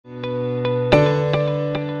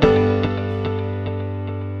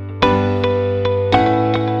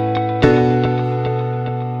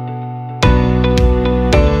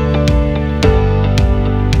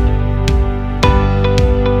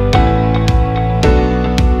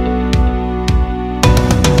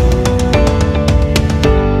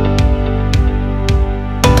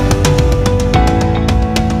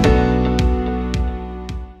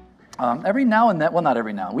every now and then, well, not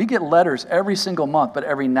every now, we get letters every single month, but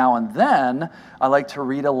every now and then I like to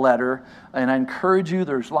read a letter, and I encourage you,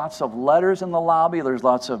 there's lots of letters in the lobby, there's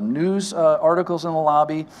lots of news articles in the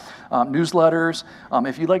lobby, newsletters.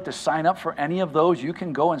 If you'd like to sign up for any of those, you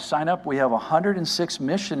can go and sign up. We have 106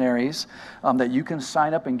 missionaries that you can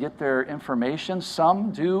sign up and get their information. Some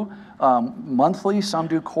do monthly, some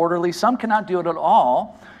do quarterly, some cannot do it at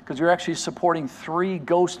all, because you're actually supporting 3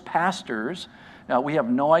 ghost pastors. Now, we have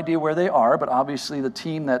no idea where they are, but obviously the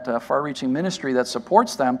team, that far-reaching ministry that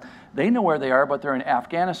supports them, they know where they are, but they're in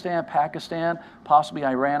Afghanistan, Pakistan, possibly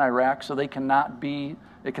Iran, Iraq, so it cannot be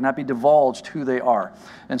divulged who they are.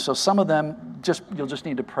 And so some of them, you'll just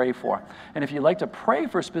need to pray for. And if you'd like to pray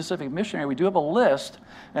for a specific missionary, we do have a list,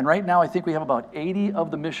 and right now I think we have about 80 of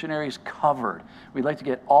the missionaries covered. We'd like to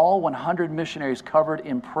get all 100 missionaries covered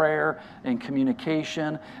in prayer and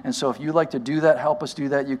communication. And so if you'd like to do that, help us do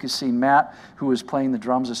that. You can see Matt, who is playing the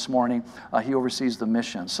drums this morning. He oversees the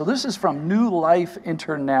mission. So this is from New Life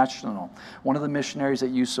International, one of the missionaries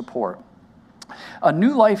that you support. A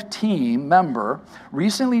New Life team member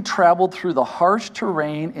recently traveled through the harsh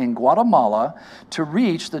terrain in Guatemala to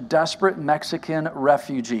reach the desperate Mexican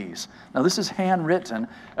refugees. Now, this is handwritten.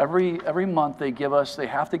 Every month they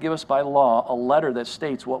have to give us by law a letter that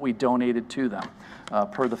states what we donated to them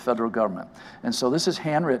per the federal government. And so this is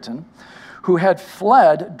handwritten. Who had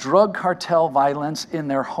fled drug cartel violence in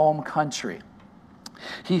their home country.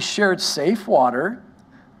 He shared safe water,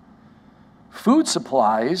 food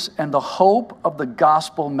supplies, and the hope of the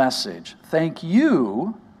gospel message. Thank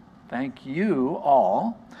you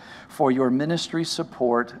all for your ministry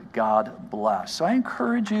support. God bless. So I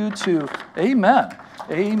encourage you to, amen.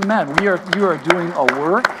 You are doing a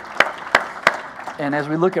work. And as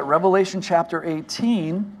we look at Revelation chapter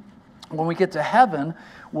 18, when we get to heaven,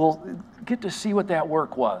 we'll get to see what that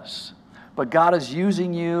work was. But God is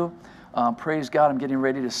using you. Praise God, I'm getting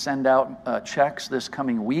ready to send out checks this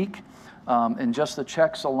coming week. And just the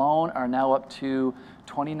checks alone are now up to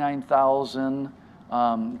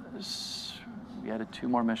 $29,000. We added 2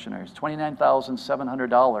 more missionaries.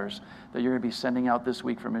 $29,700 that you're going to be sending out this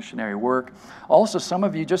week for missionary work. Also, some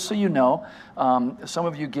of you, just so you know, some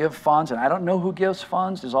of you give funds, and I don't know who gives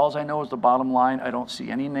funds. All I know is the bottom line. I don't see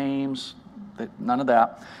any names. None of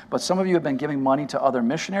that. But some of you have been giving money to other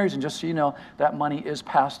missionaries, and just so you know, that money is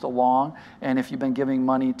passed along. And if you've been giving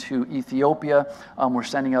money to Ethiopia, we're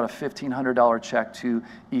sending out a $1,500 check to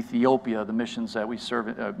Ethiopia, the missions that we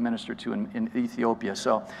minister to in Ethiopia.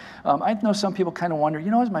 So I know some people kind of wonder,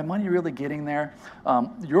 is my money really getting there?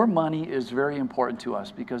 Your money is very important to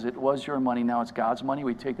us because it was your money. Now it's God's money.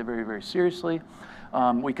 We take that very, very seriously.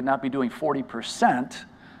 We could not be doing 40%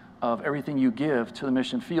 of everything you give to the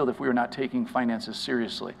mission field if we were not taking finances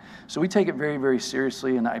seriously. So we take it very, very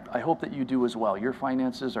seriously, and I hope that you do as well. Your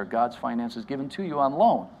finances are God's finances given to you on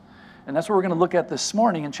loan. And that's what we're going to look at this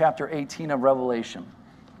morning in chapter 18 of Revelation.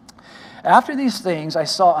 After these things, I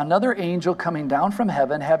saw another angel coming down from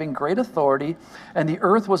heaven, having great authority, and the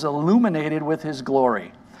earth was illuminated with his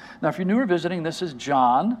glory. Now, if you're new or visiting, this is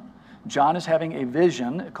John. John is having a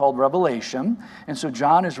vision called Revelation, and so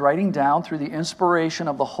John is writing down through the inspiration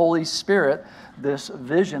of the Holy Spirit this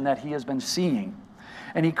vision that he has been seeing.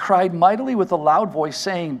 And he cried mightily with a loud voice,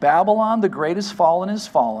 saying, Babylon the great is fallen,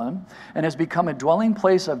 and has become a dwelling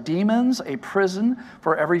place of demons, a prison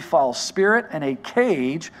for every foul spirit, and a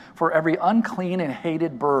cage for every unclean and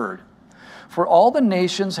hated bird. For all the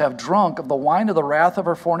nations have drunk of the wine of the wrath of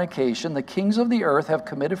her fornication. The kings of the earth have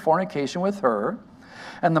committed fornication with her.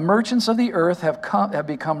 And the merchants of the earth have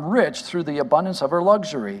become rich through the abundance of her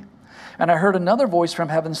luxury. And I heard another voice from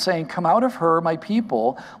heaven saying, Come out of her, my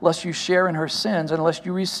people, lest you share in her sins, and lest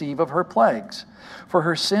you receive of her plagues. For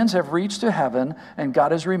her sins have reached to heaven, and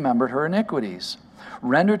God has remembered her iniquities.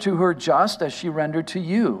 Render to her just as she rendered to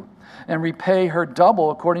you, and repay her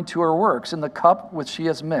double according to her works. In the cup which she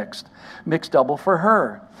has mix double for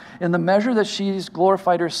her. In the measure that she's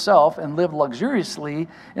glorified herself and lived luxuriously,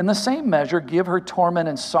 in the same measure give her torment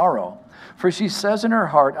and sorrow. For she says in her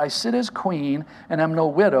heart, I sit as queen and am no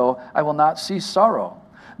widow, I will not see sorrow.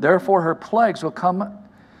 Therefore her plagues will come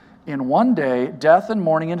in one day, death and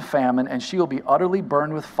mourning and famine, and she will be utterly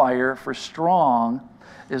burned with fire, for strong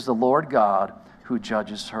is the Lord God who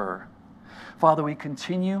judges her. Father, we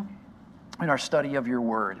continue in our study of your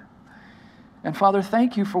word. And Father,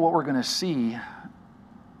 thank you for what we're going to see.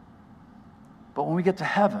 But when we get to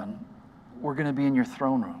heaven, we're going to be in your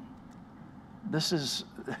throne room. This is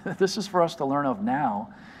for us to learn of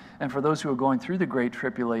now, and for those who are going through the great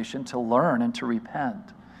tribulation to learn and to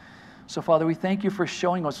repent. So, Father, we thank you for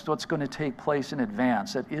showing us what's going to take place in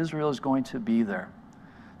advance, that Israel is going to be there,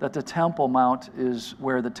 that the Temple Mount is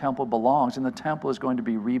where the temple belongs, and the temple is going to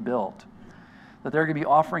be rebuilt. That they're going to be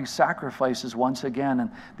offering sacrifices once again, and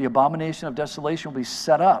the abomination of desolation will be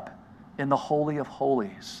set up in the Holy of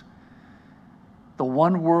Holies. The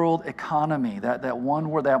one world economy, that one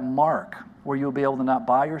word, that mark, where you'll be able to not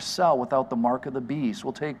buy or sell without the mark of the beast,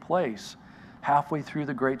 will take place halfway through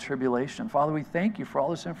the Great Tribulation. Father, we thank you for all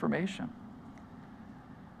this information.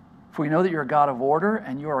 For we know that you're a God of order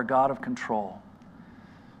and you are a God of control.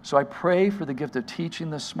 So I pray for the gift of teaching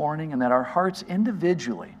this morning, and that our hearts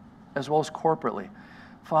individually, as well as corporately,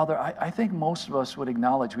 Father, I think most of us would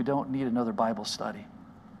acknowledge we don't need another Bible study.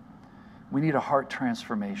 We need a heart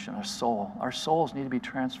transformation, a soul. Our souls need to be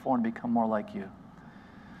transformed and become more like you.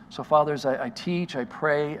 So, Father, as I teach, I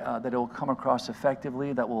pray that it will come across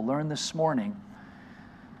effectively, that we'll learn this morning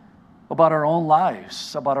about our own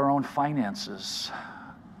lives, about our own finances,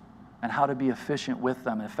 and how to be efficient with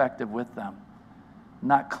them, effective with them,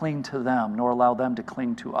 not cling to them, nor allow them to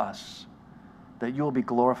cling to us. That you will be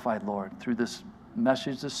glorified, Lord, through this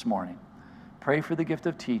message this morning. Pray for the gift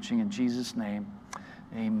of teaching in Jesus' name.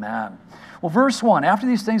 Amen. Well, verse 1, after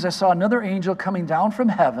these things I saw another angel coming down from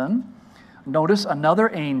heaven. Notice, another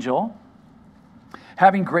angel,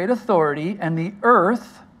 having great authority, and the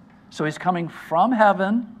earth, so he's coming from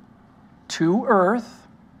heaven to earth,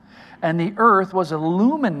 and the earth was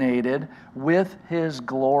illuminated with his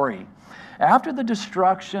glory. After the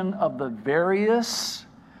destruction of the various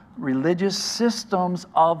religious systems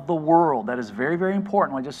of the world, that is very, very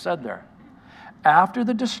important, what I just said there. After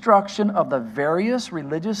the destruction of the various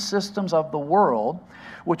religious systems of the world,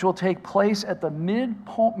 which will take place at the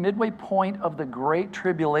midway point of the Great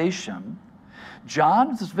Tribulation,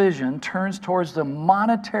 John's vision turns towards the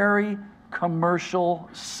monetary commercial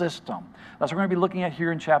system. That's what we're going to be looking at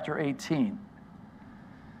here in chapter 18.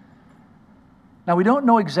 Now, we don't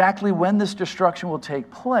know exactly when this destruction will take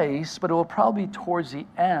place, but it will probably be towards the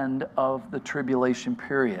end of the tribulation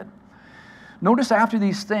period. Notice after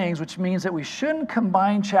these things, which means that we shouldn't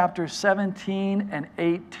combine chapters 17 and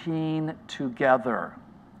 18 together.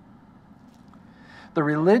 The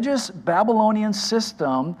religious Babylonian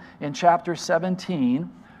system in chapter 17,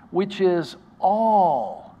 which is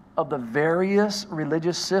all of the various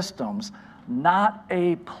religious systems, not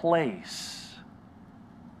a place,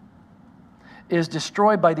 is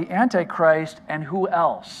destroyed by the Antichrist and who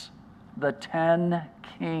else? The 10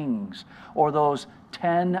 kings, or those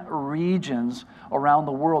 10 regions around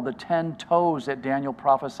the world, the 10 toes that Daniel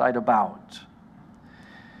prophesied about.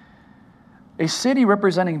 A city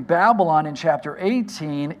representing Babylon in chapter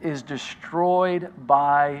 18 is destroyed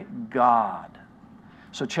by God.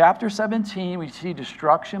 So chapter 17, we see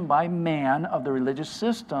destruction by man of the religious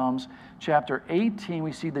systems. Chapter 18,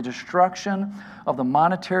 we see the destruction of the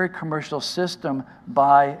monetary commercial system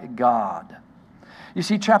by God. You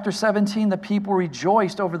see, chapter 17, the people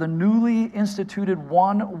rejoiced over the newly instituted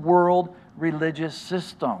one world religious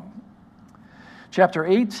system. Chapter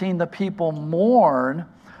 18, the people mourn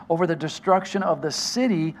over the destruction of the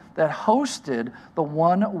city that hosted the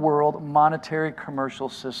one world monetary commercial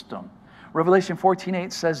system. Revelation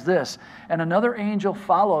 14:8 says this, and another angel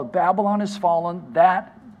followed, Babylon is fallen,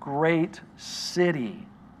 that great city,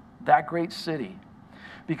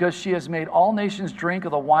 because she has made all nations drink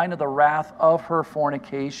of the wine of the wrath of her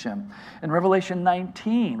fornication. In Revelation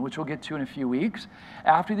 19, which we'll get to in a few weeks,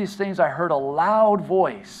 after these things I heard a loud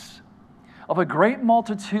voice of a great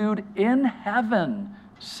multitude in heaven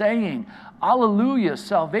saying, Alleluia,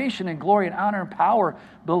 salvation and glory and honor and power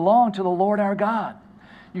belong to the Lord our God.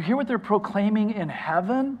 You hear what they're proclaiming in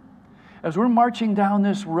heaven? As we're marching down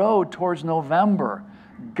this road towards November,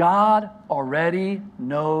 God already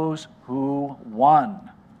knows who won.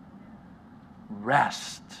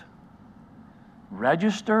 Rest.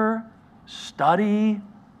 Register, study,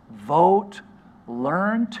 vote,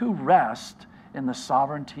 learn to rest in the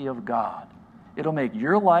sovereignty of God. It'll make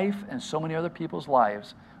your life and so many other people's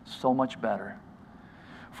lives so much better.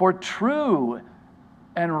 For true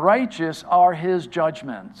and righteous are his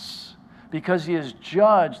judgments, because he has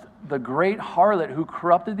judged the great harlot who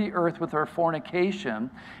corrupted the earth with her fornication,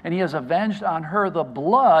 and he has avenged on her the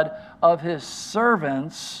blood of his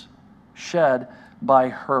servants shed by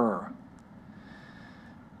her.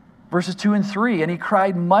 Verses 2 and 3, and he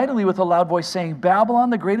cried mightily with a loud voice, saying, Babylon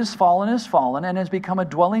the great is fallen, and has become a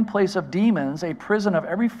dwelling place of demons, a prison of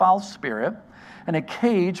every foul spirit, and a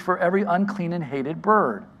cage for every unclean and hated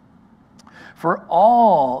bird. For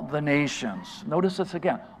all the nations, notice this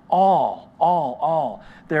again, all.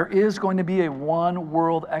 There is going to be a one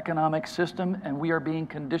world economic system, and we are being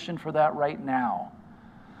conditioned for that right now.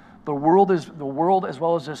 The world as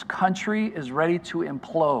well as this country is ready to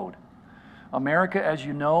implode. America, as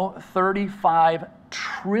you know, $35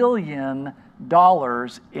 trillion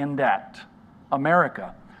in debt.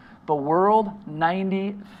 America. The world,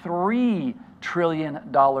 $93 trillion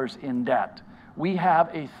in debt. We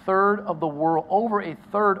have a third of the world, over a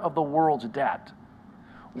third of the world's debt.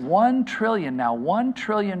 1 trillion now, 1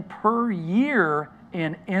 trillion per year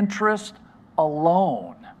in interest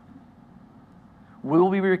alone. Will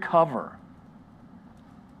we recover?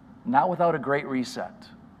 Not without a great reset.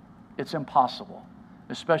 It's impossible,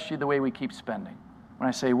 especially the way we keep spending. When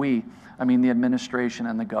I say we, I mean the administration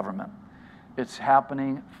and the government. It's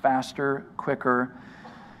happening faster, quicker.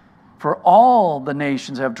 For all the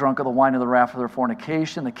nations have drunk of the wine of the wrath of their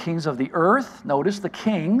fornication. The kings of the earth, notice the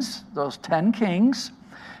kings, those 10 kings,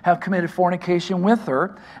 have committed fornication with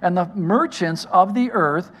her, and the merchants of the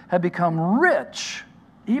earth have become rich,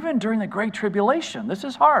 even during the Great Tribulation. This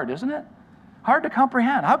is hard, isn't it? Hard to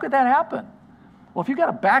comprehend. How could that happen? Well, if you've got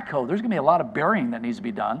a backhoe, there's going to be a lot of burying that needs to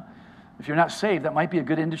be done. If you're not saved, that might be a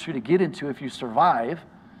good industry to get into if you survive.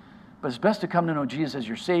 But it's best to come to know Jesus as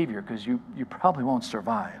your Savior, because you probably won't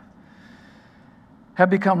survive. Have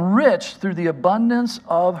become rich through the abundance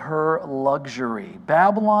of her luxury.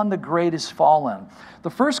 Babylon the Great is fallen. The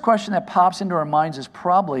first question that pops into our minds is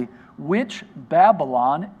probably, which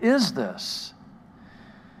Babylon is this?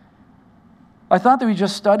 I thought that we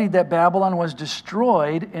just studied that Babylon was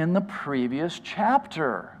destroyed in the previous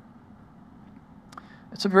chapter.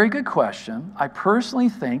 It's a very good question. I personally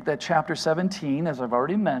think that chapter 17, as I've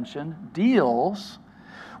already mentioned, deals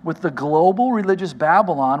with the global religious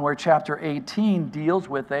Babylon, where chapter 18 deals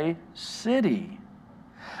with a city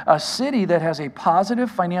that has a positive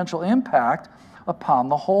financial impact upon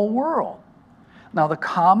the whole world. Now, the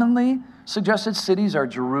commonly suggested cities are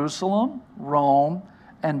Jerusalem, Rome,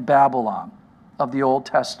 and Babylon of the Old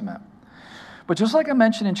Testament. But just like I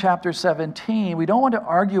mentioned in chapter 17, we don't want to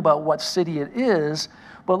argue about what city it is,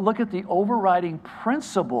 but look at the overriding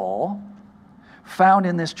principle found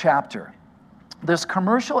in this chapter. This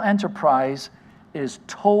commercial enterprise is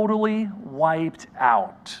totally wiped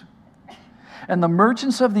out. And the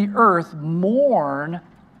merchants of the earth mourn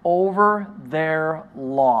over their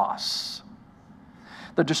loss.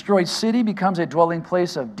 The destroyed city becomes a dwelling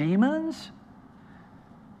place of demons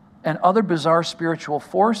and other bizarre spiritual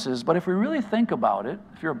forces. But if we really think about it,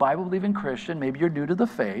 if you're a Bible-believing Christian, maybe you're new to the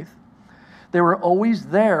faith, they were always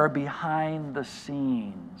there behind the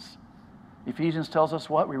scenes. Ephesians tells us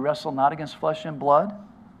what? We wrestle not against flesh and blood.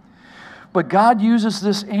 But God uses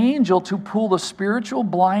this angel to pull the spiritual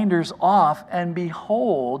blinders off, and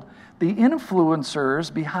behold, the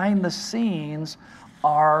influencers behind the scenes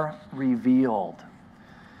are revealed.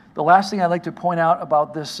 The last thing I'd like to point out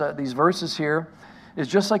about these verses here is,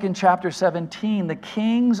 just like in chapter 17, the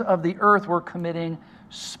kings of the earth were committing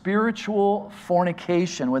spiritual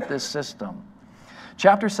fornication with this system.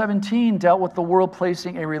 Chapter 17 dealt with the world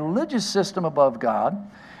placing a religious system above God.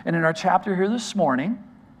 And in our chapter here this morning,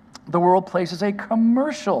 the world places a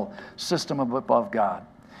commercial system above God.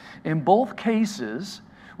 In both cases,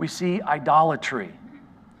 we see idolatry.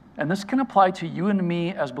 And this can apply to you and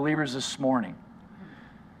me as believers this morning.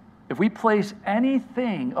 If we place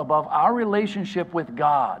anything above our relationship with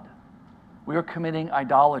God, we are committing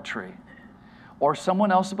idolatry. Or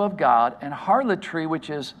someone else above God, and harlotry, which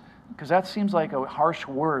is, because that seems like a harsh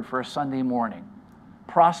word for a Sunday morning.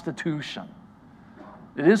 Prostitution.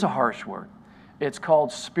 It is a harsh word. It's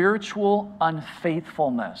called spiritual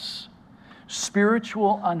unfaithfulness.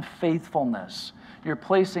 Spiritual unfaithfulness. You're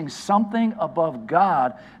placing something above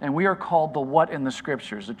God, and we are called the what in the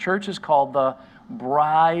Scriptures? The church is called the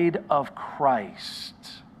bride of Christ.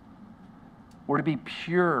 We're to be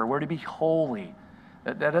pure. We're to be holy.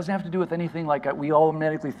 That doesn't have to do with anything like we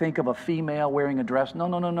automatically think of a female wearing a dress.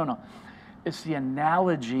 No. It's the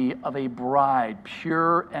analogy of a bride,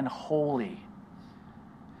 pure and holy.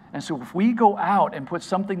 And so if we go out and put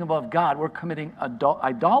something above God, we're committing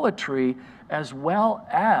idolatry as well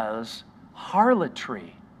as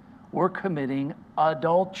harlotry. We're committing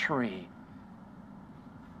adultery,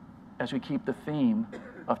 as we keep the theme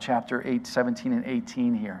of chapter 17 and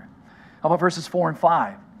 18 here. How about verses 4 and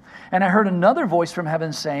 5? And I heard another voice from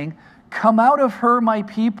heaven saying, "Come out of her, my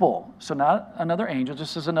people." So not another angel,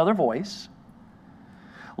 just as another voice.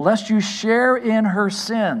 "Lest you share in her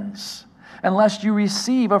sins, and lest you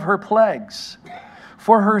receive of her plagues.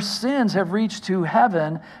 For her sins have reached to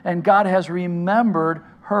heaven, and God has remembered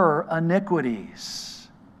her iniquities."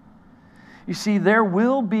 You see, there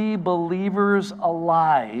will be believers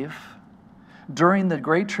alive during the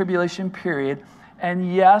Great Tribulation period.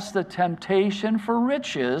 And yes, the temptation for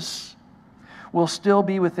riches will still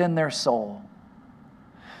be within their soul.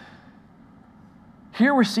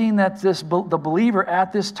 Here we're seeing that the believer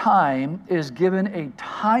at this time is given a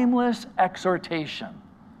timeless exhortation.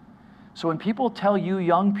 So when people tell you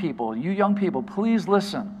young people, please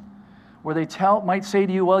listen, where they might say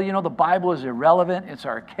to you, well, the Bible is irrelevant, it's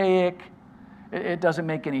archaic, it doesn't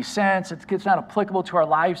make any sense, it's not applicable to our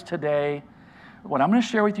lives today. What I'm going to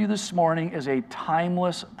share with you this morning is a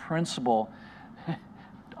timeless principle,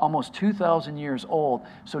 almost 2,000 years old.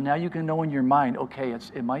 So now you can know in your mind, okay,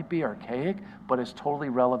 it might be archaic, but it's totally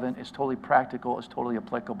relevant, it's totally practical, it's totally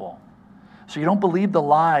applicable. So you don't believe the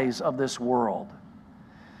lies of this world.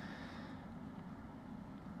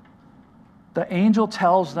 The angel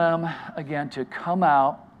tells them, again, to come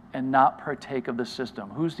out and not partake of the system.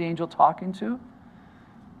 Who's the angel talking to?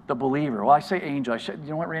 The believer. Well, I say angel. You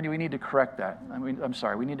know what, Randy? We need to correct that. I'm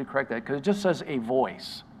sorry. We need to correct that because it just says a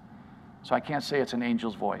voice. So I can't say it's an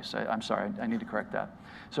angel's voice. I'm sorry. I need to correct that.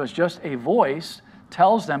 So it's just a voice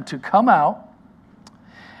tells them to come out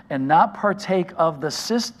and not partake of the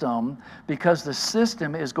system because the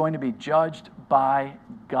system is going to be judged by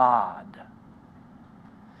God.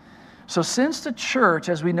 So since the church,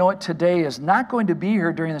 as we know it today, is not going to be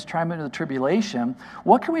here during this time of the tribulation,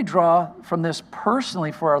 what can we draw from this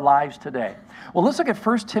personally for our lives today? Well, let's look at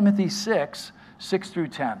 1 Timothy 6 through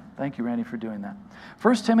 10. Thank you, Randy, for doing that.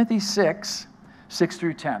 1 Timothy 6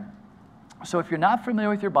 through 10. So if you're not familiar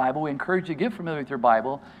with your Bible, we encourage you to get familiar with your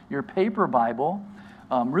Bible, your paper Bible.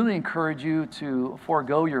 Really encourage you to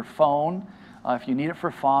forego your phone. If you need it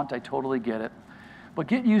for font, I totally get it. But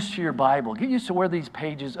get used to your Bible. Get used to where these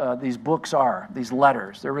pages, these books are, these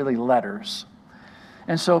letters. They're really letters.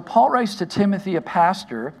 And so Paul writes to Timothy, a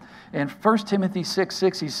pastor, in 1 Timothy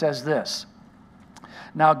 6:6, he says this,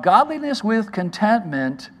 "Now godliness with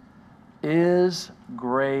contentment is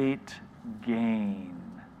great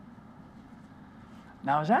gain."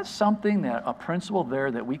 Now, is that something, a principle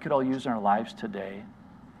there that we could all use in our lives today,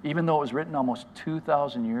 even though it was written almost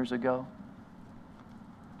 2,000 years ago?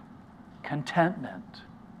 Contentment.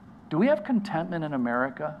 Do we have contentment in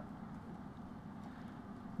America?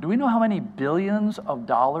 Do we know how many billions of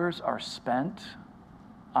dollars are spent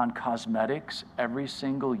on cosmetics every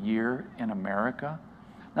single year in America?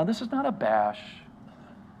 Now, this is not a bash.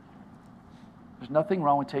 There's nothing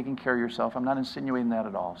wrong with taking care of yourself. I'm not insinuating that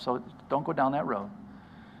at all. So don't go down that road.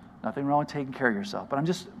 Nothing wrong with taking care of yourself. But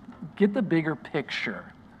get the bigger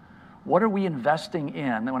picture. What are we investing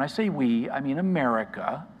in? And when I say we, I mean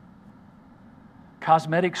America.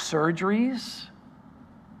 Cosmetic surgeries,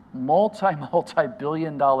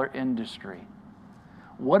 multi-billion dollar industry.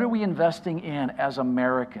 What are we investing in as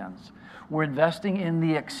Americans? We're investing in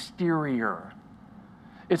the exterior.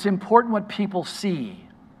 It's important what people see.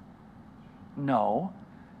 No,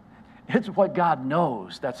 it's what God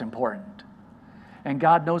knows that's important. And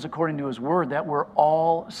God knows, according to His Word, that we're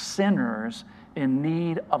all sinners in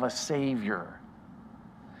need of a Savior.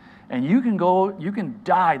 And you can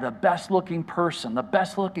die the best-looking person, the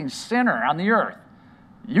best-looking sinner on the earth.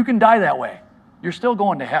 You can die that way. You're still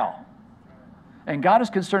going to hell. And God is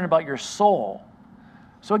concerned about your soul.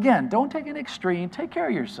 So again, don't take an extreme. Take care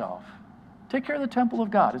of yourself. Take care of the temple of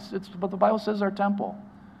God. It's what the Bible says is our temple.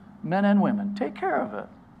 Men and women. Take care of it.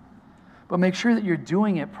 But make sure that you're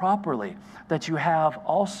doing it properly. That you have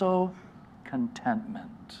also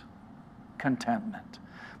contentment. Contentment.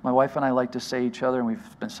 My wife and I like to say each other, and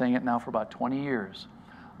we've been saying it now for about 20 years,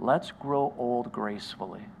 let's grow old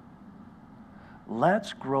gracefully.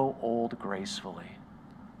 Let's grow old gracefully.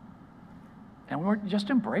 And we're just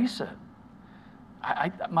embrace it.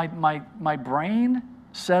 My brain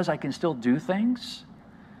says I can still do things,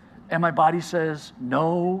 and my body says,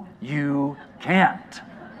 no, you can't.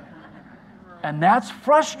 And that's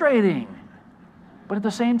frustrating. But at the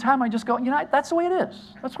same time, I just go, that's the way it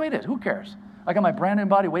is. That's the way it is. Who cares? I got my brand new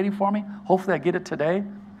body waiting for me. Hopefully I get it today.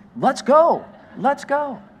 Let's go. Let's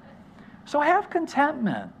go. So have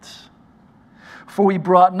contentment. For we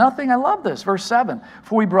brought nothing, I love this, verse 7.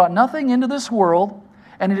 For we brought nothing into this world,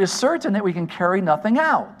 and it is certain that we can carry nothing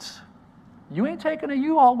out. You ain't taking a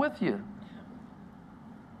U-Haul with you.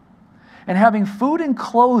 And having food and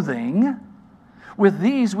clothing, with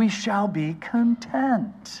these we shall be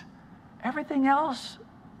content. Everything else,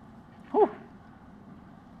 whew.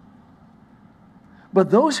 But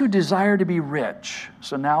those who desire to be rich,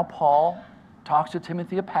 so now Paul talks to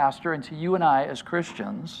Timothy, a pastor, and to you and I as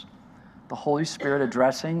Christians, the Holy Spirit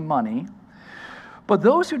addressing money. But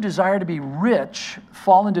those who desire to be rich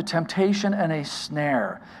fall into temptation and a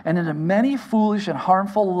snare, and into many foolish and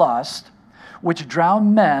harmful lusts, which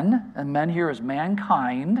drown men, and men here is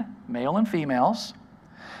mankind, male and females,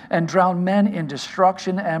 and drown men in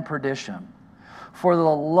destruction and perdition. For the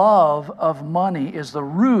love of money is the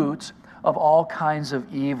root of all kinds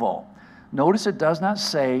of evil. Notice it does not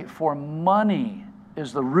say, for money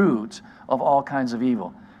is the root of all kinds of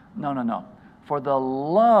evil. No, no, no. For the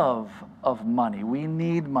love of money. We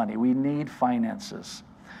need money. We need finances.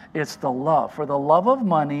 It's the love. For the love of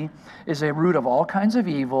money is a root of all kinds of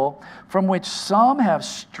evil, from which some have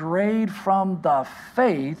strayed from the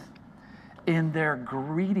faith in their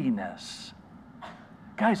greediness.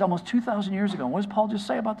 Guys, almost 2,000 years ago, what does Paul just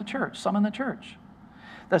say about the church? Some in the church.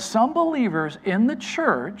 That some believers in the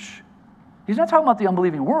church, he's not talking about the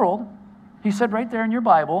unbelieving world. He said right there in your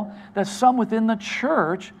Bible that some within the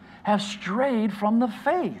church have strayed from the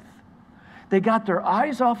faith. They got their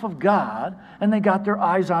eyes off of God and they got their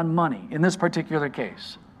eyes on money in this particular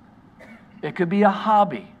case. It could be a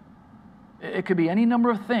hobby. It could be any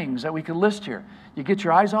number of things that we could list here. You get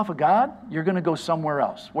your eyes off of God, you're going to go somewhere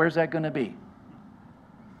else. Where's that going to be?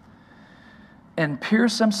 And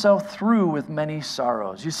pierce himself through with many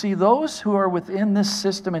sorrows. You see, those who are within this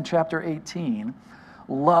system in chapter 18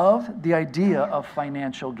 love the idea of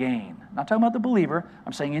financial gain. I'm not talking about the believer.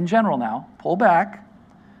 I'm saying in general now. Pull back.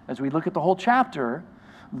 As we look at the whole chapter,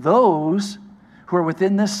 those who are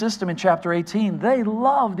within this system in chapter 18, they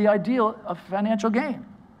love the idea of financial gain,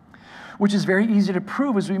 which is very easy to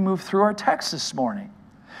prove as we move through our text this morning.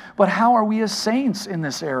 But how are we as saints in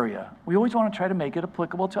this area? We always want to try to make it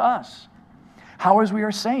applicable to us. How is we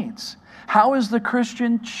are saints? How is the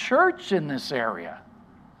Christian church in this area?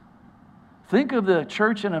 Think of the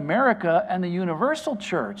church in America and the universal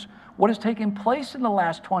church. What has taken place in the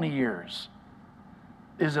last 20 years?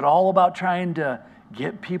 Is it all about trying to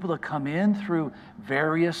get people to come in through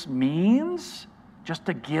various means just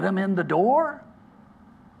to get them in the door?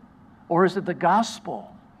 Or is it the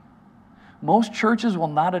gospel? Most churches will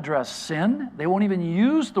not address sin. They won't even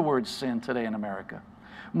use the word sin today in America.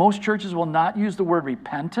 Most churches will not use the word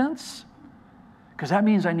repentance, because that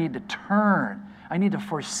means I need to turn. I need to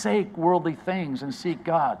forsake worldly things and seek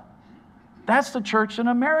God. That's the church in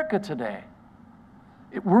America today.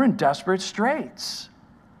 We're in desperate straits.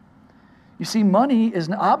 You see, money is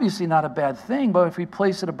obviously not a bad thing, but if we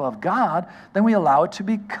place it above God, then we allow it to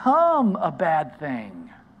become a bad thing.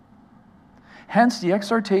 Hence, the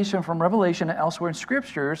exhortation from Revelation and elsewhere in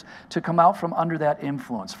Scriptures to come out from under that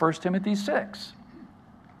influence. 1 Timothy 6,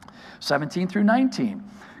 17 through 19.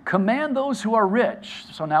 Command those who are rich.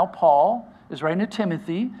 So now Paul is writing to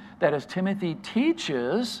Timothy, that as Timothy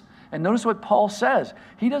teaches, and notice what Paul says.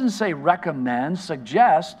 He doesn't say recommend,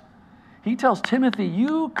 suggest. He tells Timothy,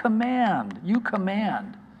 you command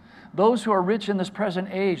those who are rich in this present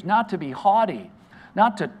age not to be haughty,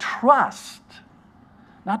 not to trust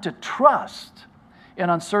in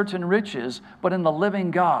uncertain riches, but in the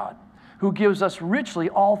living God, who gives us richly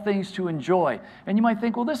all things to enjoy. And you might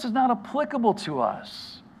think, well, this is not applicable to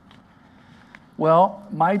us. Well,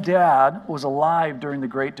 my dad was alive during the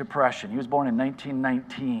Great Depression. He was born in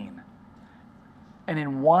 1919. And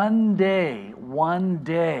in one day,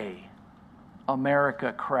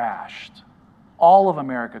 America crashed. All of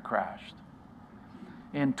America crashed.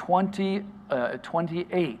 In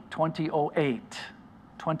 2008,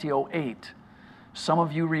 some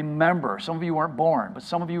of you remember, some of you weren't born, but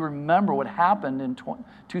some of you remember what happened in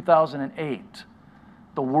 2008.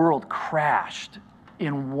 The world crashed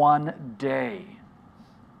in one day.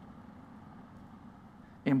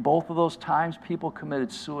 In both of those times, people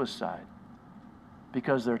committed suicide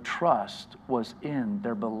because their trust was in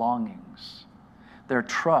their belongings. Their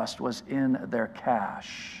trust was in their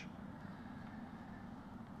cash.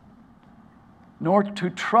 Nor to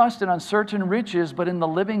trust in uncertain riches, but in the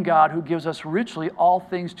living God who gives us richly all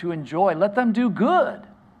things to enjoy. Let them do good,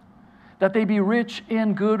 that they be rich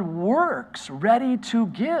in good works, ready to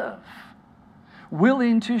give,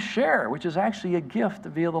 willing to share, which is actually a gift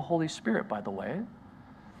via the Holy Spirit, by the way.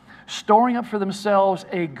 Storing up for themselves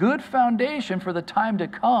a good foundation for the time to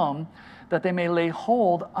come, that they may lay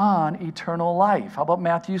hold on eternal life. How about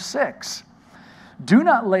Matthew 6? Do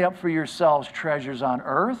not lay up for yourselves treasures on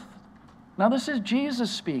earth. Now this is Jesus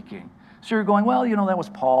speaking. So you're going, well, that was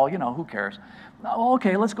Paul, who cares?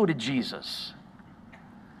 Okay, let's go to Jesus.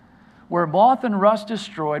 Where moth and rust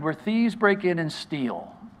destroyed, where thieves break in and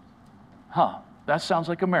steal. That sounds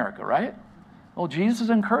like America, right? Well, Jesus is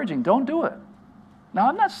encouraging, don't do it. Now,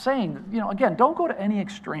 I'm not saying, again, don't go to any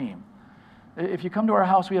extreme. If you come to our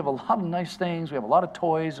house, we have a lot of nice things. We have a lot of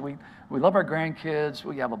toys. We love our grandkids.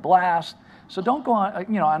 We have a blast. So don't go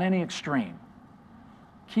on any extreme.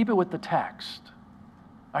 Keep it with the text.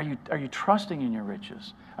 Are you trusting in your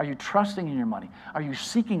riches? Are you trusting in your money? Are you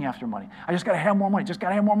seeking after money? I just got to have more money. Just got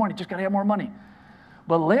to have more money. Just got to have more money.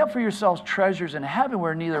 But lay up for yourselves treasures in heaven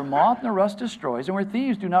where neither moth nor rust destroys and where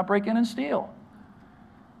thieves do not break in and steal.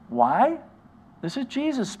 Why? This is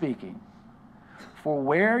Jesus speaking. For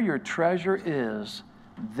where your treasure is,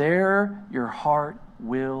 there your heart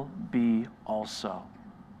will be also.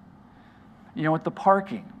 You know, with the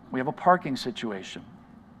parking, we have a parking situation.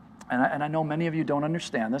 And I know many of you don't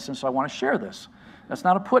understand this, and so I want to share this. That's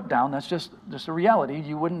not a put down, that's just a reality.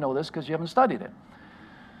 You wouldn't know this because you haven't studied it.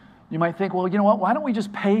 You might think, well, you know what, why don't we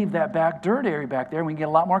just pave that back dirt area back there and we can get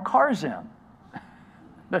a lot more cars in?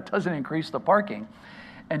 That doesn't increase the parking.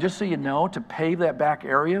 And just so you know, to pave that back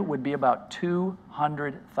area would be about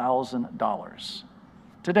 $200,000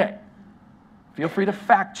 today. Feel free to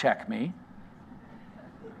fact check me.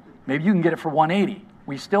 Maybe you can get it for $180.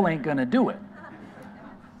 We still ain't going to do it.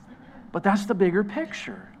 But that's the bigger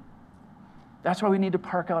picture. That's why we need to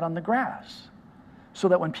park out on the grass, so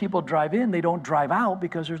that when people drive in, they don't drive out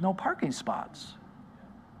because there's no parking spots.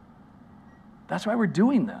 That's why we're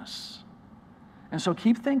doing this. And so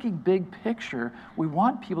keep thinking big picture. We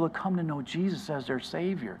want people to come to know Jesus as their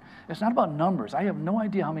Savior. It's not about numbers. I have no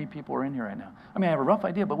idea how many people are in here right now. I mean, I have a rough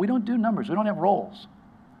idea, but we don't do numbers. We don't have rolls.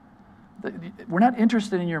 We're not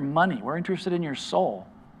interested in your money. We're interested in your soul.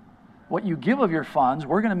 What you give of your funds,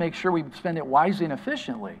 we're going to make sure we spend it wisely and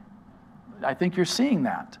efficiently. I think you're seeing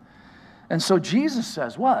that. And so Jesus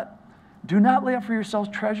says what? Do not lay up for yourselves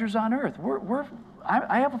treasures on earth.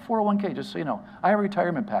 I have a 401k, just so you know. I have a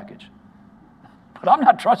retirement package. But I'm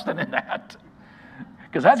not trusting in that,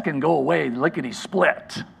 because that can go away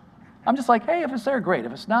lickety-split. I'm just like, hey, if it's there, great.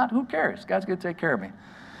 If it's not, who cares? God's going to take care of me.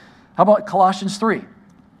 How about Colossians 3?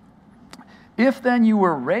 If then you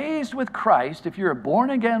were raised with Christ, if you're a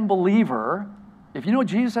born-again believer, if you know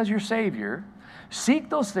Jesus as your Savior, seek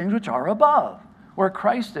those things which are above, where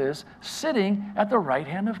Christ is sitting at the right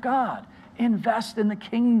hand of God. Invest in the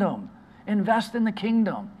kingdom. Invest in the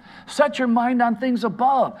kingdom. Set your mind on things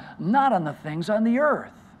above, not on the things on the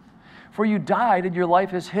earth. For you died, and your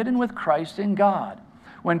life is hidden with Christ in God.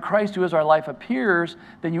 When Christ, who is our life, appears,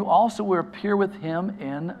 then you also will appear with him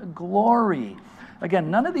in glory.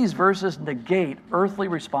 Again, none of these verses negate earthly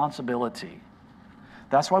responsibility.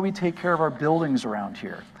 That's why we take care of our buildings around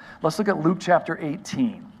here. Let's look at Luke chapter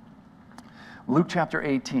 18. Luke chapter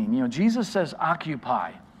 18. You know, Jesus says,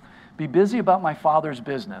 occupy. Be busy about my Father's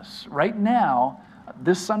business. Right now,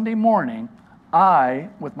 this Sunday morning, I,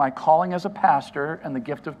 with my calling as a pastor and the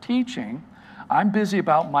gift of teaching, I'm busy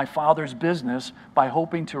about my Father's business by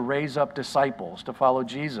hoping to raise up disciples to follow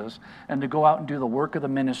Jesus and to go out and do the work of the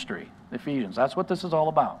ministry, Ephesians. That's what this is all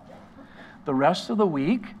about. The rest of the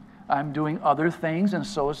week, I'm doing other things, and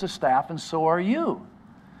so is the staff, and so are you.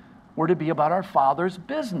 We're to be about our Father's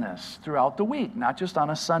business throughout the week, not just on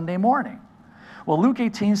a Sunday morning. Well, Luke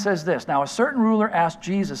 18 says this, now a certain ruler asked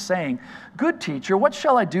Jesus, saying, good teacher, what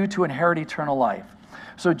shall I do to inherit eternal life?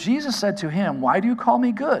 So Jesus said to him, why do you call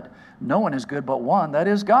me good? No one is good but one, that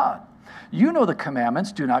is God. You know the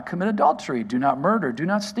commandments, do not commit adultery, do not murder, do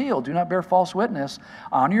not steal, do not bear false witness,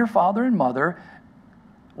 honor your father and mother.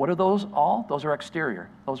 What are those all? Those are exterior.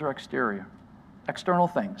 Those are exterior. External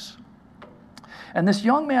things. And this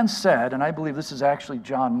young man said, and I believe this is actually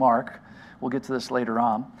John Mark, we'll get to this later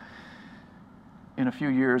on, in a few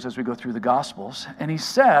years as we go through the Gospels, and he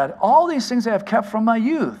said, all these things I have kept from my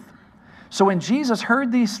youth. So when Jesus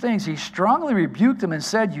heard these things, he strongly rebuked him and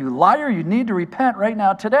said, you liar, you need to repent right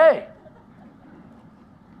now today.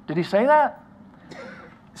 Did he say that?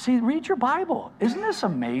 See, read your Bible. Isn't this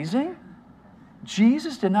amazing?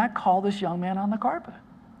 Jesus did not call this young man on the carpet.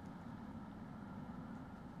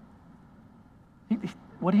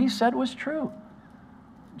 What he said was true.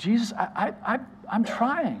 Jesus, I'm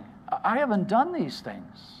trying. I haven't done these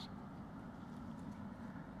things.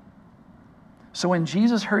 So when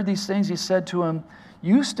Jesus heard these things, he said to him,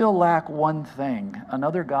 you still lack one thing.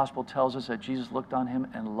 Another gospel tells us that Jesus looked on him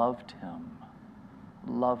and loved him.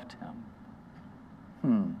 Loved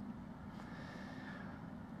him.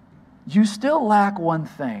 You still lack one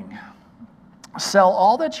thing. Sell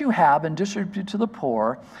all that you have and distribute to the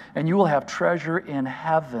poor, and you will have treasure in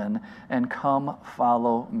heaven, and come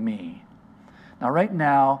follow me. Now, right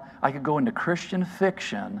now, I could go into Christian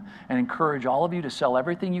fiction and encourage all of you to sell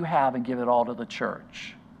everything you have and give it all to the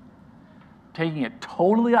church. Taking it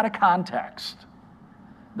totally out of context.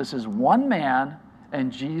 This is one man,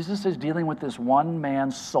 and Jesus is dealing with this one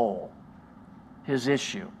man's soul, his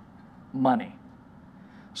issue, money.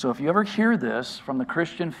 So if you ever hear this from the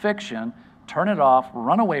Christian fiction, turn it off,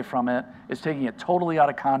 run away from it. It's taking it totally out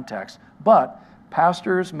of context. But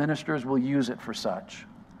pastors, ministers will use it for such.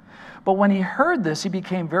 But when he heard this, he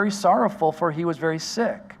became very sorrowful, for he was very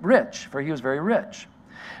rich.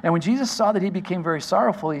 And when Jesus saw that he became very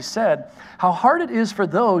sorrowful, he said, how hard it is for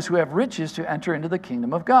those who have riches to enter into the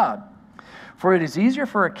kingdom of God. For it is easier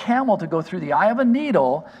for a camel to go through the eye of a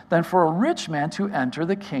needle than for a rich man to enter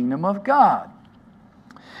the kingdom of God."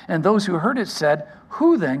 And those who heard it said,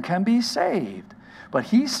 "Who then can be saved?" But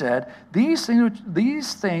he said, these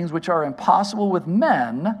things which are impossible with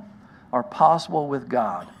men are possible with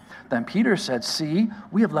God." Then Peter said, "See,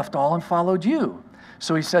 we have left all and followed you."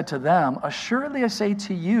 So he said to them, "Assuredly I say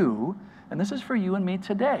to you," and this is for you and me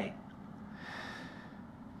today,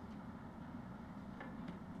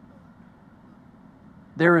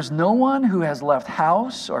 "there is no one who has left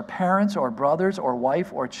house or parents or brothers or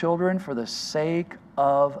wife or children for the sake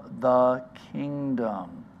of the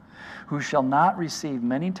kingdom, who shall not receive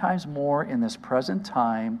many times more in this present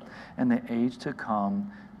time and the age to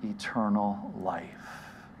come eternal life."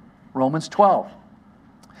 Romans 12.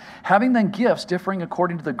 "Having then gifts differing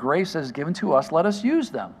according to the grace that is given to us, let us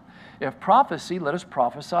use them. If prophecy, let us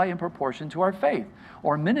prophesy in proportion to our faith.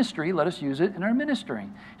 Or ministry, let us use it in our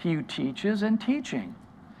ministering. He who teaches in teaching.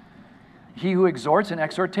 He who exhorts in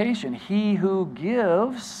exhortation. He who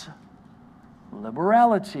gives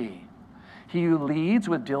liberality. He who leads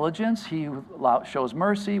with diligence. He who shows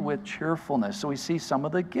mercy with cheerfulness." So we see some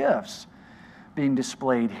of the gifts being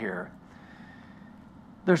displayed here.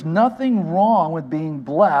 There's nothing wrong with being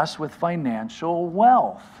blessed with financial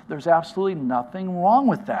wealth. There's absolutely nothing wrong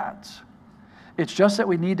with that. It's just that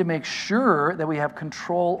we need to make sure that we have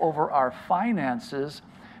control over our finances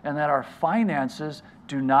and that our finances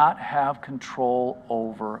do not have control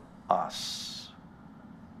over us.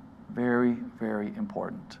 Very, very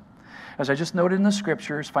important. As I just noted in the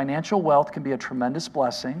scriptures, financial wealth can be a tremendous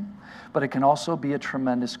blessing, but it can also be a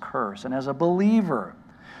tremendous curse. And as a believer,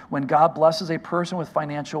 when God blesses a person with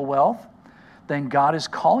financial wealth, then God is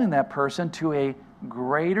calling that person to a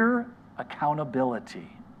greater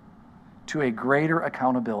accountability. To a greater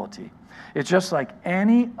accountability. It's just like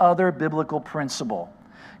any other biblical principle.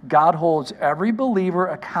 God holds every believer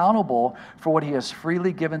accountable for what he has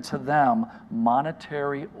freely given to them,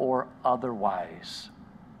 monetary or otherwise.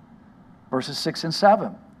 Verses 6 and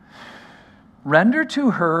 7. "Render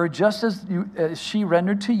to her just as she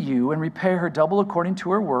rendered to you, and repay her double according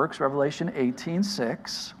to her works." Revelation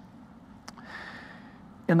 18:6.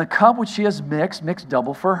 "In the cup which she has mix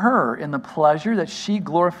double for her. In the pleasure that she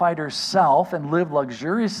glorified herself and lived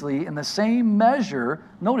luxuriously in the same measure."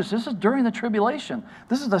 Notice, this is during the tribulation.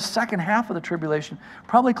 This is the second half of the tribulation,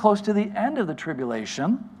 probably close to the end of the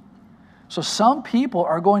tribulation. So some people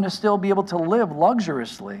are going to still be able to live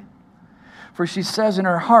luxuriously. "For she says in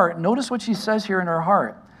her heart," notice what she says here in her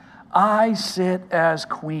heart, "I sit as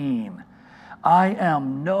queen. I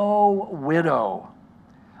am no widow.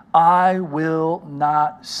 I will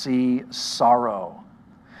not see sorrow."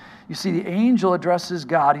 You see, the angel addresses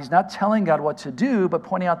God. He's not telling God what to do, but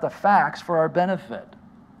pointing out the facts for our benefit.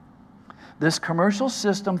 This commercial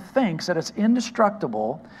system thinks that it's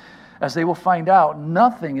indestructible. As they will find out,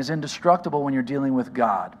 nothing is indestructible when you're dealing with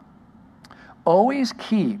God. Always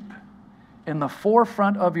keep in the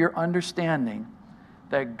forefront of your understanding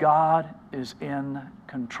that God is in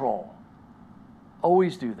control.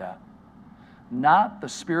 Always do that. Not the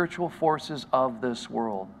spiritual forces of this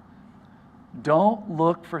world. Don't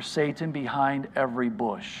look for Satan behind every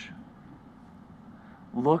bush.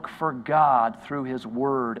 Look for God through his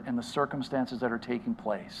word and the circumstances that are taking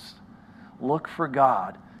place. Look for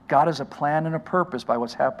God. God has a plan and a purpose by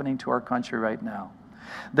what's happening to our country right now.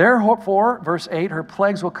 "Therefore," verse 8, "her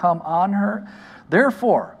plagues will come on her.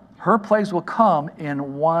 Therefore, her plagues will come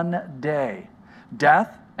in one day,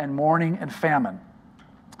 death and mourning and famine.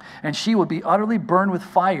 And she will be utterly burned with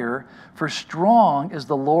fire, for strong is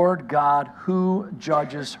the Lord God who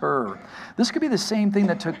judges her." This could be the same thing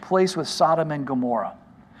that took place with Sodom and Gomorrah.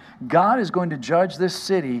 God is going to judge this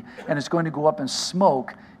city, and it's going to go up in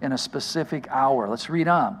smoke in a specific hour. Let's read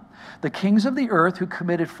on. "The kings of the earth who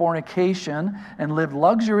committed fornication and lived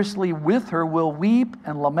luxuriously with her will weep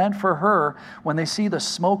and lament for her when they see the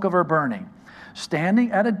smoke of her burning,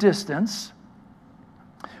 standing at a distance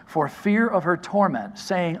for fear of her torment,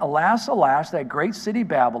 saying, 'Alas, alas, that great city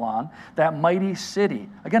Babylon, that mighty city.'"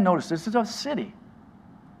 Again, notice this is a city.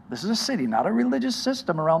 This is a city, not a religious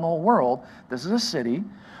system around the whole world. This is a city.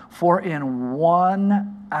 "For in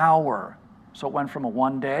 1 hour," so it went from a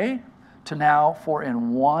 1 day to now, "for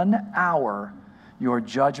in 1 hour your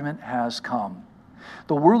judgment has come."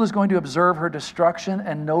 The world is going to observe her destruction,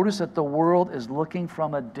 and notice that the world is looking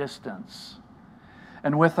from a distance.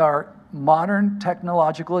 And with our modern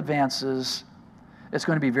technological advances, it's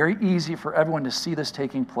going to be very easy for everyone to see this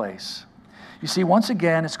taking place. You see, once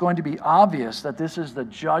again, it's going to be obvious that this is the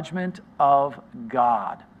judgment of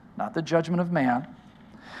God, not the judgment of man.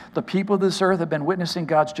 The people of this earth have been witnessing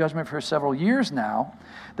God's judgment for several years now.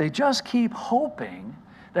 They just keep hoping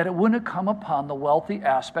that it wouldn't come upon the wealthy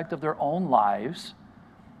aspect of their own lives.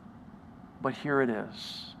 But here it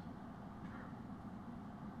is.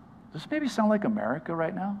 Does this maybe sound like America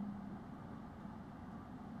right now?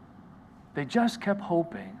 They just kept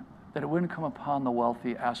hoping that it wouldn't come upon the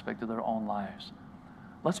wealthy aspect of their own lives.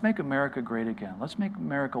 Let's make America great again. Let's make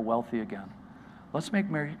America wealthy again. Let's make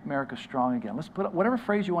America strong again. Let's put whatever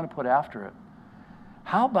phrase you want to put after it.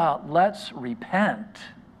 How about let's repent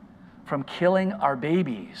from killing our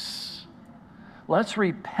babies? Let's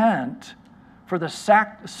repent for the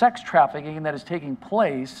sex trafficking that is taking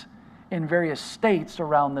place in various states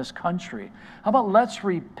around this country. How about let's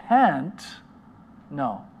repent?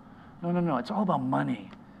 No. It's all about money.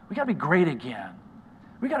 We got to be great again.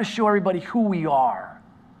 We got to show everybody who we are.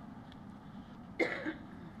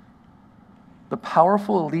 The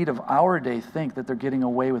powerful elite of our day think that they're getting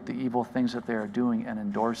away with the evil things that they are doing and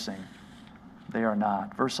endorsing. They are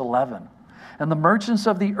not. Verse 11. And the merchants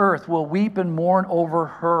of the earth will weep and mourn over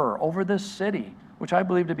her, over this city, which I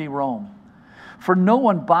believe to be Rome. For no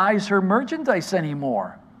one buys her merchandise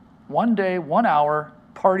anymore. One day, 1 hour,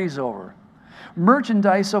 party's over.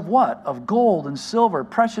 Merchandise of what? Of gold and silver,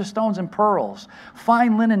 precious stones and pearls,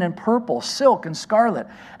 fine linen and purple, silk and scarlet,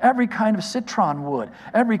 every kind of citron wood,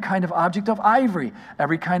 every kind of object of ivory,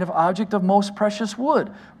 every kind of object of most precious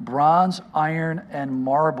wood, bronze, iron, and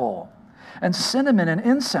marble. And cinnamon and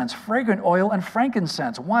incense, fragrant oil and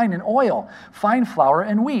frankincense, wine and oil, fine flour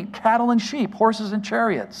and wheat, cattle and sheep, horses and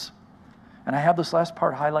chariots. And I have this last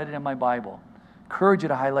part highlighted in my Bible. Encourage you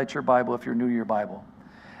to highlight your Bible if you're new to your Bible.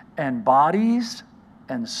 And bodies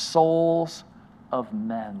and souls of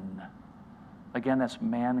men. Again, that's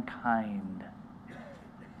mankind.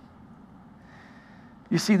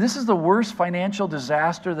 You see, this is the worst financial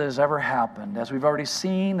disaster that has ever happened. As we've already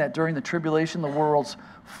seen, that during the tribulation, the world's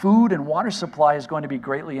food and water supply is going to be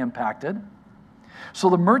greatly impacted. So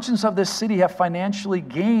the merchants of this city have financially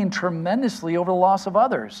gained tremendously over the loss of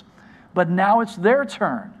others. But now it's their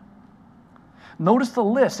turn. Notice the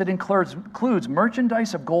list. It includes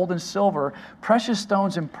merchandise of gold and silver, precious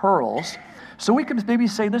stones and pearls. So we could maybe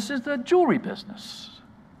say this is the jewelry business.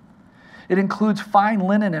 It includes fine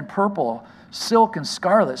linen and purple, silk and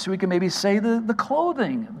scarlet. So we can maybe say the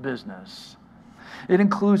clothing business. It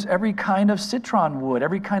includes every kind of citron wood,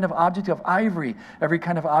 every kind of object of ivory, every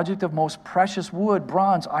kind of object of most precious wood,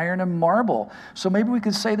 bronze, iron, and marble. So maybe we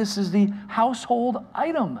could say this is the household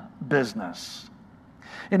item business.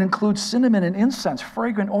 It includes cinnamon and incense,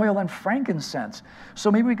 fragrant oil and frankincense.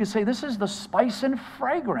 So maybe we could say this is the spice and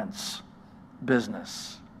fragrance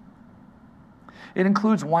business. It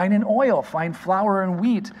includes wine and oil, fine flour and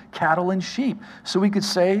wheat, cattle and sheep. So we could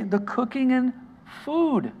say the cooking and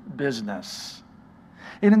food business.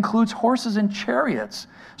 It includes horses and chariots.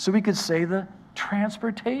 So we could say the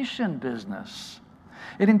transportation business.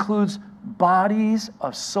 It includes bodies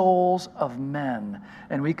of souls of men.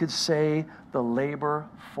 And we could say the labor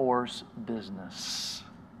force business.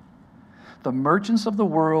 The merchants of the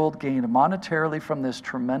world gained monetarily from this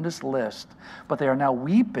tremendous list, but they are now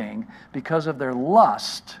weeping because of their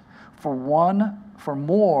lust for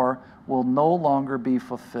more will no longer be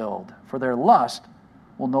fulfilled. For their lust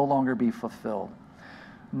will no longer be fulfilled.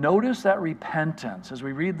 Notice that repentance. As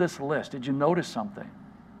we read this list, did you notice something?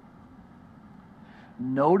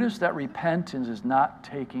 Notice that repentance is not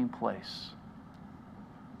taking place.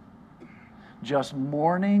 Just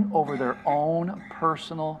mourning over their own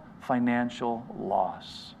personal financial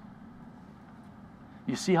loss.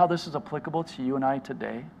 You see how this is applicable to you and I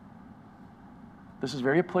today? This is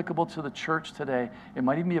very applicable to the church today. It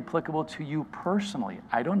might even be applicable to you personally.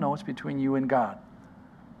 I don't know. It's between you and God.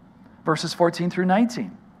 Verses 14 through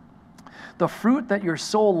 19. The fruit that your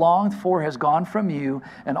soul longed for has gone from you,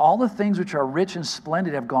 and all the things which are rich and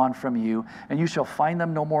splendid have gone from you, and you shall find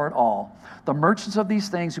them no more at all. The merchants of these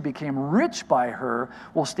things who became rich by her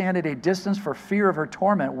will stand at a distance for fear of her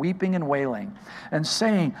torment, weeping and wailing, and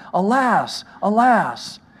saying, Alas,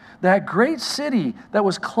 alas! That great city that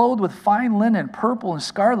was clothed with fine linen, purple and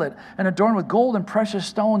scarlet, and adorned with gold and precious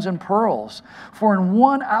stones and pearls. For in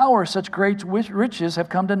 1 hour such great riches have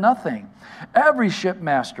come to nothing. Every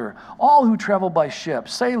shipmaster, all who travel by ship,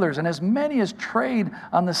 sailors, and as many as trade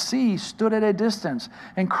on the sea stood at a distance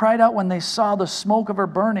and cried out when they saw the smoke of her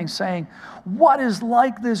burning, saying, What is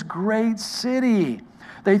like this great city?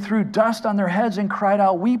 They threw dust on their heads and cried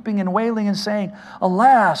out, weeping and wailing and saying,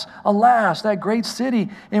 Alas, alas, that great city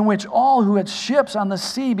in which all who had ships on the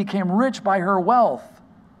sea became rich by her wealth.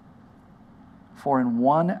 For in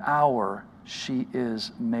 1 hour she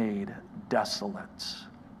is made desolate.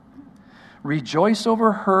 Rejoice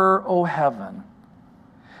over her, O heaven,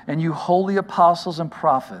 and you holy apostles and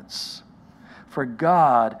prophets, for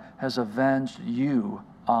God has avenged you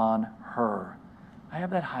on her. I have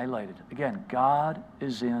that highlighted. Again, God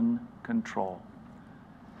is in control.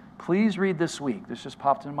 Please read this week. This just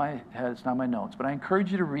popped in my head. It's not my notes. But I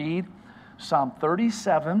encourage you to read Psalm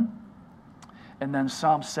 37 and then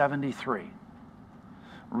Psalm 73.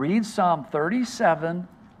 Read Psalm 37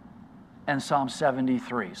 and Psalm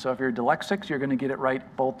 73. So if you're dyslexic, you're going to get it right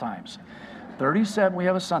both times. 37, we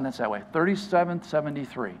have a son that's that way. 37,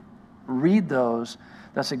 73. Read those.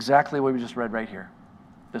 That's exactly what we just read right here.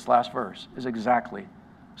 This last verse is exactly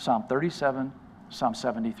Psalm 37, Psalm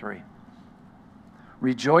 73.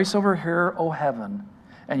 Rejoice over her, O heaven,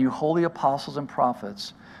 and you holy apostles and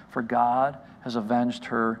prophets, for God has avenged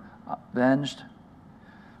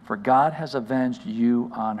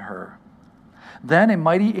you on her. Then a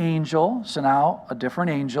mighty angel, so now a different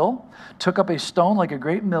angel, took up a stone like a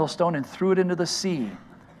great millstone and threw it into the sea,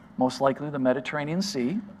 most likely the Mediterranean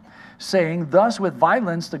Sea, saying, thus with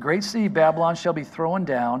violence the great city Babylon shall be thrown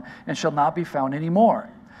down and shall not be found any more.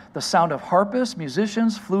 The sound of harpists,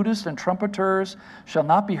 musicians, flutists, and trumpeters shall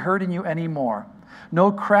not be heard in you any more.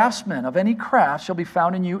 No craftsman of any craft shall be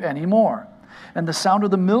found in you any more. And the sound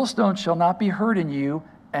of the millstone shall not be heard in you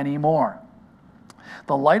any more.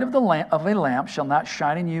 The light of a lamp shall not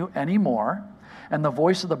shine in you any more, and the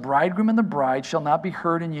voice of the bridegroom and the bride shall not be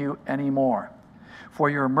heard in you any more. For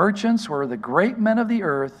your merchants were the great men of the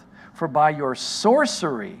earth, for by your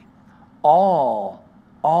sorcery all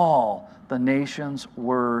the nations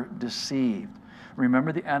were deceived.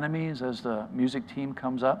 Remember the enemies as the music team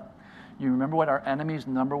comes up? You remember what our enemy's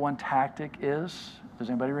number one tactic is? Does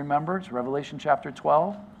anybody remember? It's Revelation chapter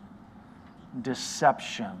 12.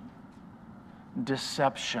 Deception.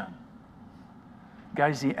 Deception.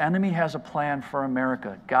 Guys, the enemy has a plan for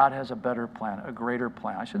America. God has a better plan, a greater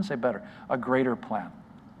plan. I shouldn't say better, a greater plan.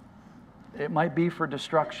 It might be for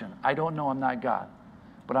destruction. I don't know, I'm not God.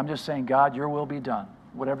 But I'm just saying, God, your will be done.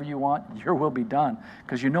 Whatever you want, your will be done.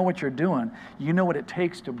 Because you know what you're doing. You know what it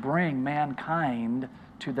takes to bring mankind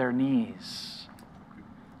to their knees.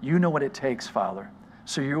 You know what it takes, Father.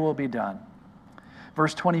 So your will be done.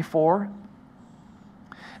 Verse 24,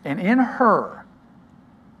 and in her,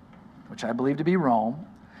 which I believe to be Rome,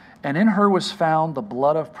 and in her was found the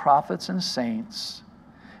blood of prophets and saints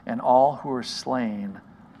and all who were slain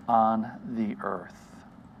on the earth.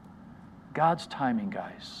 God's timing,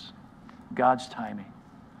 guys. God's timing.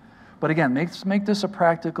 But again, let's make this a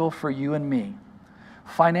practical for you and me.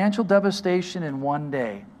 Financial devastation in one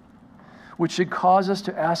day, which should cause us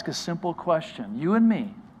to ask a simple question. You and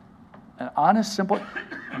me, an honest, simple,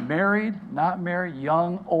 married, not married,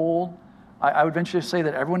 young, old. I would venture to say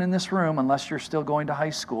that everyone in this room, unless you're still going to high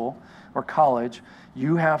school or college,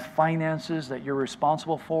 you have finances that you're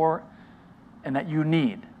responsible for and that you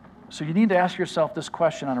need. So you need to ask yourself this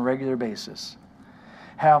question on a regular basis.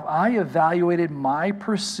 Have I evaluated my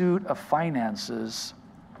pursuit of finances?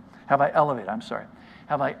 Have I elevated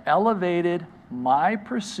my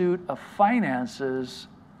pursuit of finances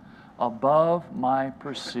above my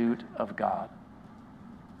pursuit of God?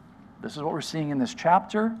 This is what we're seeing in this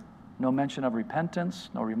chapter. No mention of repentance,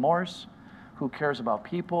 no remorse. Who cares about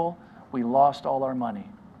people? We lost all our money.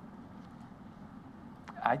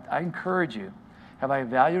 I encourage you. Have I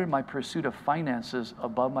evaluated my pursuit of finances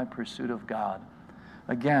above my pursuit of God?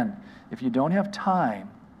 Again, if you don't have time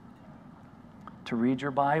to read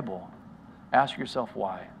your Bible, ask yourself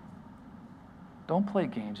why. Don't play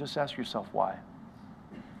games, just ask yourself why.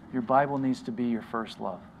 Your Bible needs to be your first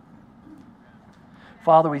love.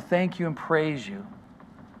 Father, we thank you and praise you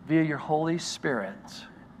via your Holy Spirit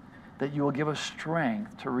that you will give us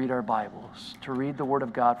strength to read our Bibles, to read the Word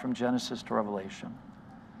of God from Genesis to Revelation.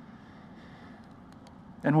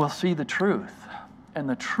 And we'll see the truth, and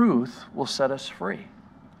the truth will set us free.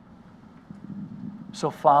 So,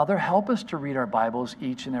 Father, help us to read our Bibles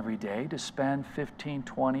each and every day, to spend 15,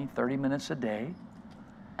 20, 30 minutes a day.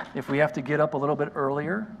 If we have to get up a little bit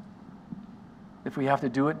earlier, if we have to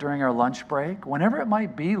do it during our lunch break, whenever it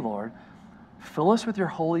might be, Lord, fill us with your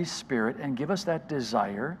Holy Spirit and give us that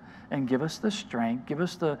desire and give us the strength, give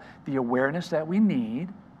us the awareness that we need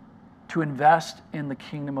to invest in the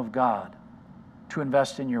kingdom of God, to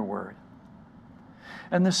invest in your word.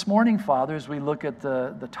 And this morning, Father, as we look at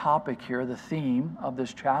the topic here, the theme of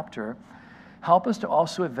this chapter, help us to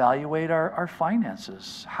also evaluate our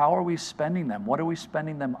finances. How are we spending them? What are we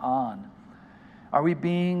spending them on? Are we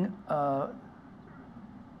being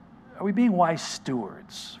wise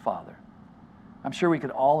stewards, Father? I'm sure we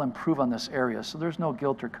could all improve on this area, so there's no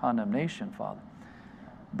guilt or condemnation, Father.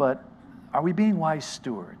 But are we being wise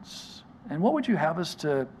stewards? And what would you have us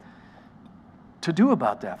to do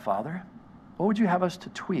about that, Father? What would you have us to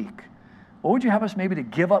tweak? What would you have us maybe to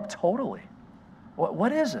give up totally?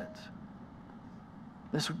 What is it?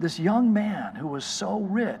 This young man who was so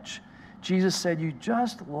rich, Jesus said, you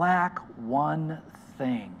just lack one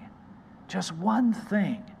thing. Just one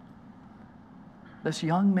thing. This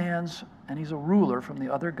young man's, and he's a ruler from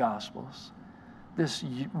the other Gospels, this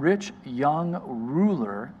rich young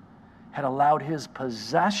ruler had allowed his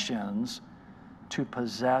possessions to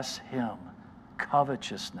possess him.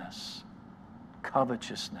 Covetousness.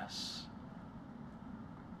 Covetousness.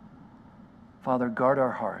 Father, guard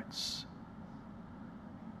our hearts,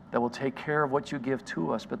 that will take care of what you give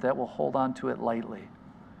to us, but that will hold on to it lightly.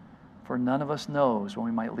 For none of us knows when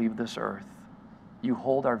we might leave this earth. You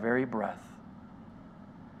hold our very breath.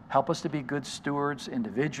 Help us to be good stewards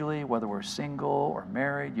individually, whether we're single or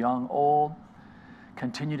married, young, old.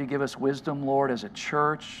 Continue to give us wisdom, Lord, as a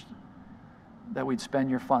church, that we'd spend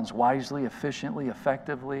your funds wisely, efficiently,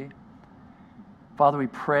 effectively. Father, we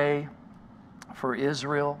pray for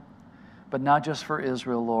Israel, but not just for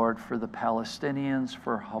Israel, Lord, for the Palestinians,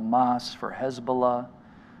 for Hamas, for Hezbollah,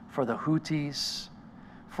 for the Houthis,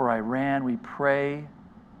 for Iran. We pray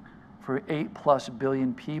for 8+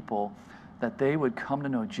 billion people that they would come to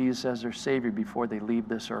know Jesus as their Savior before they leave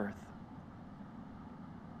this earth.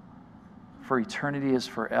 For eternity is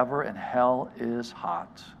forever and hell is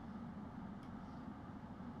hot.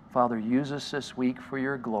 Father, use us this week for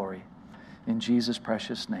your glory. In Jesus'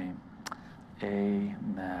 precious name,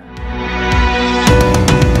 amen.